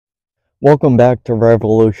Welcome back to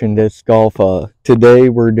Revolution Disc Golf. Today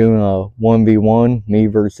we're doing a 1v1, me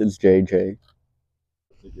versus JJ.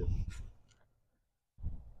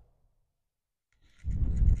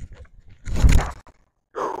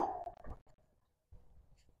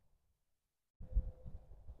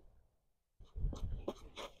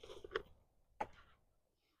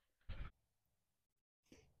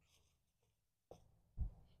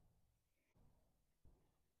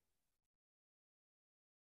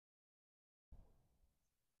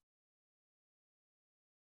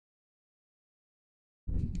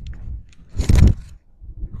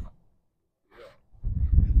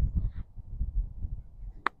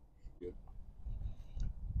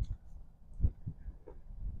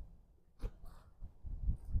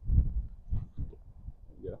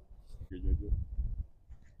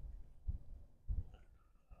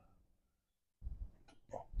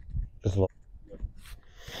 Just look.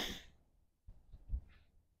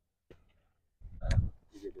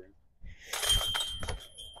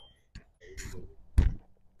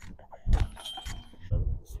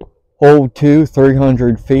 Hole 2,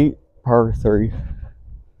 300 feet, par 3.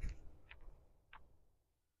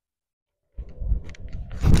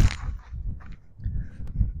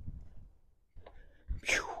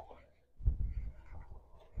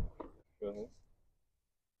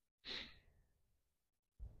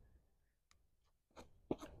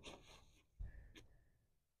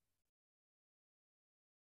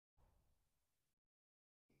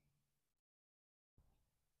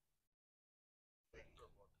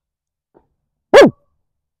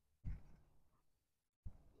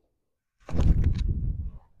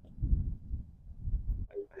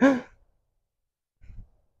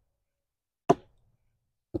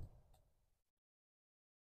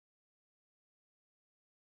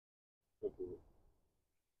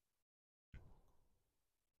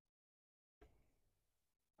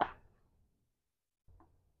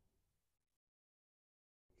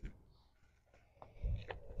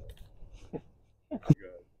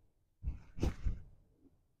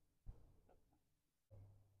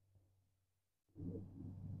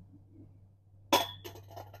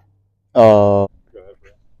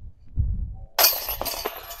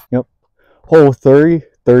 Yep. Hole 3,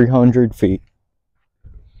 300 feet.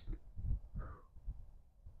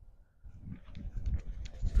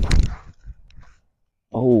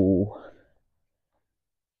 Oh.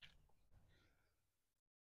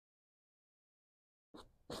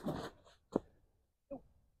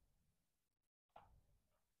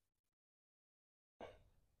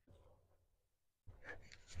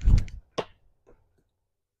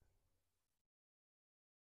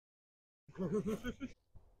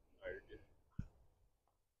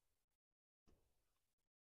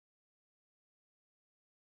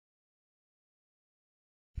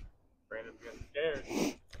 Brandon's getting scared.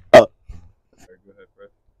 Uh, Go ahead,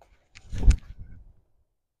 Fred.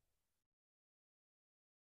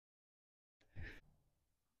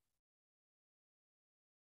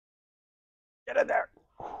 Get in there.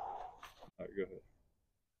 Alright, go ahead.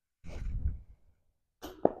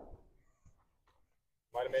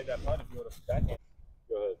 Might have made that putt if you would have backhand.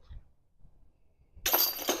 Go ahead.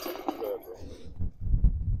 Go ahead,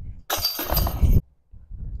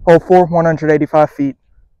 bro. Hole 4, 185 feet.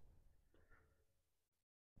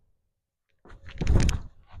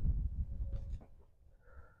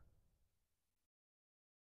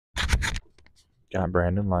 Got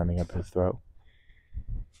Brandon lining up his throw.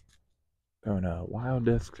 Going a wild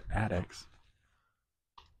disc addicts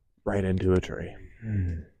right into a tree.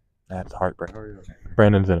 That's heartbreaking.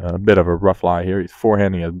 Brandon's in a bit of a rough lie here. He's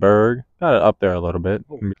forehanding his Berg. Got it up there a little bit.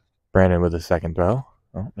 Brandon with his second throw.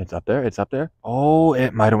 Oh, it's up there. It's up there. Oh,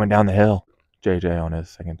 it might have went down the hill. JJ on his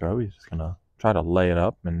second throw. He's just gonna try to lay it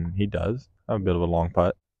up, and he does. A bit of a long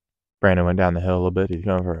putt. Brandon went down the hill a little bit. He's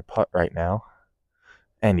going for a putt right now.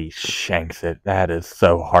 And he shanks it. That is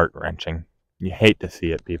so heart-wrenching. You hate to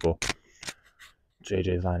see it, people.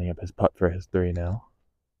 JJ's lining up his putt for his 3 now.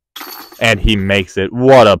 And he makes it.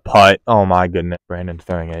 What a putt. Oh my goodness. Brandon's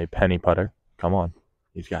throwing a penny putter. Come on.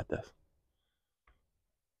 He's got this.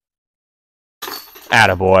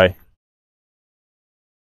 Attaboy.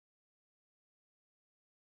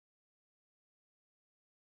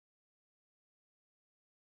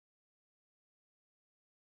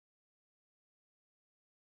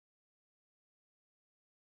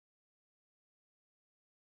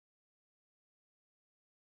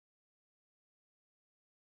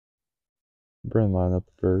 Brandon line up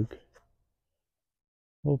the Berg.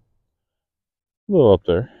 A little up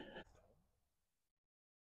there.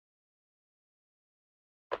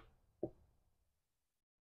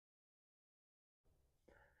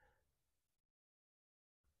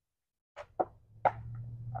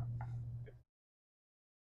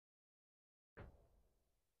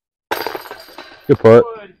 Good putt.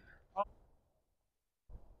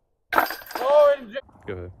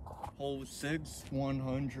 Go ahead. Hole 6,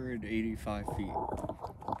 185 feet.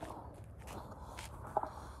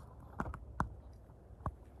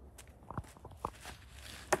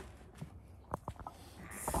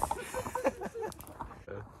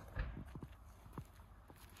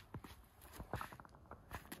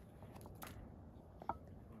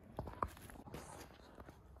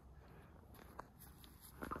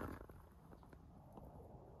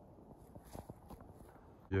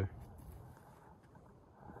 Yeah.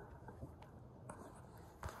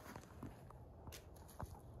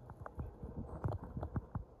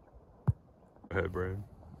 Go ahead, Brad.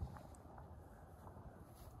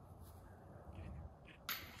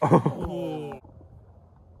 Oh.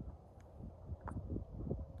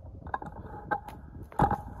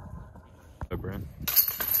 Hey, Brad.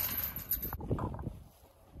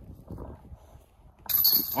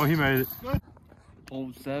 Oh, he made it.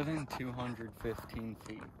 Hole 7, 215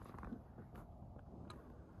 feet.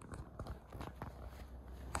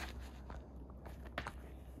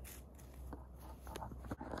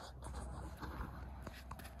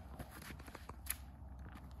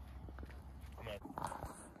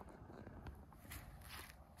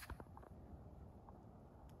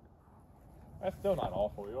 That's still not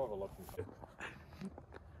awful. You overlooked some.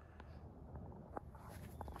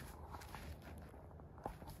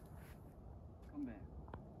 Come back.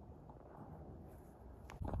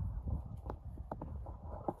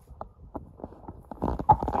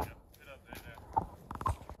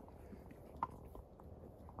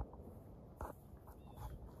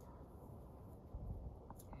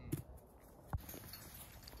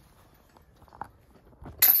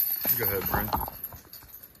 Go ahead, Brad.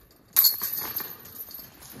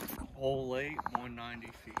 Hole 8, 190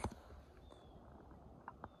 feet.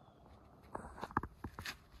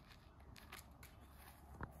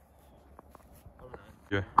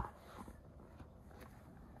 Yeah.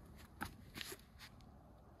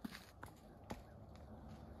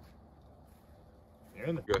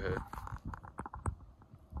 Go ahead.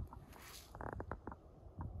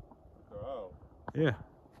 Oh. Yeah.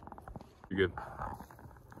 You're good.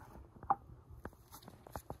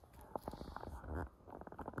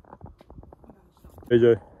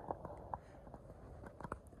 AJ.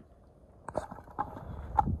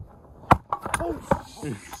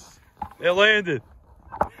 It landed.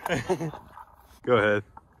 Go ahead.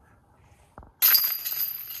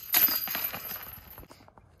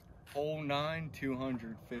 Hole 9,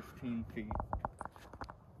 215 feet.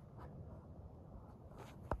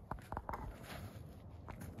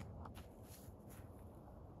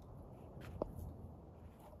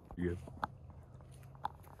 You're good.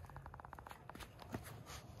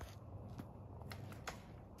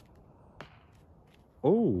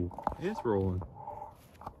 Oh, it's rolling.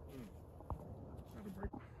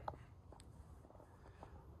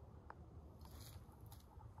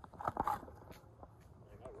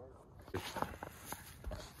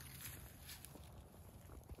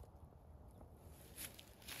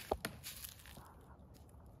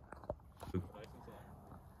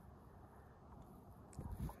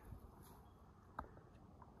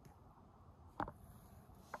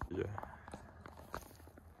 Yeah.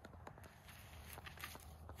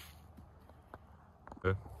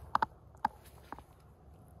 Okay.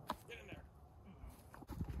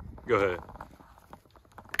 Go ahead.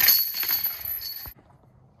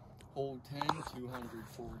 Hole 10,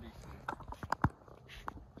 240 feet.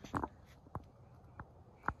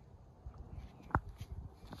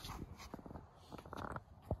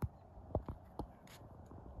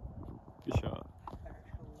 Good shot.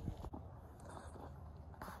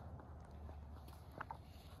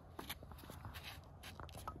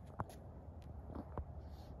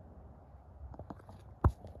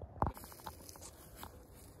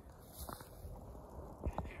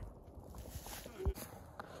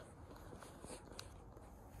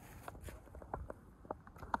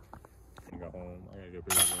 I gotta go home. I gotta go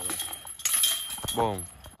pee. Boom.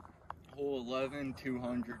 Hole 11,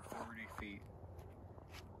 240 feet.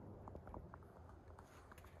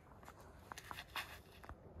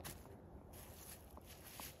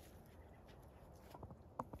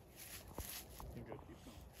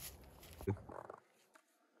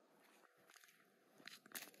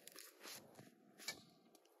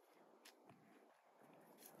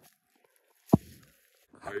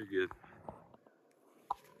 Very good.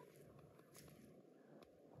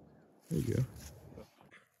 There you go.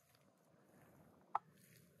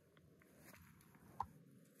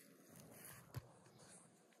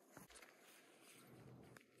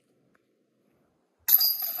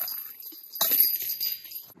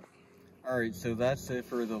 Alright, so that's it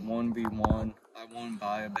for the 1v1. I won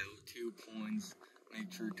by about 2 points.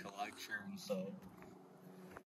 Make sure to like, share, and sub.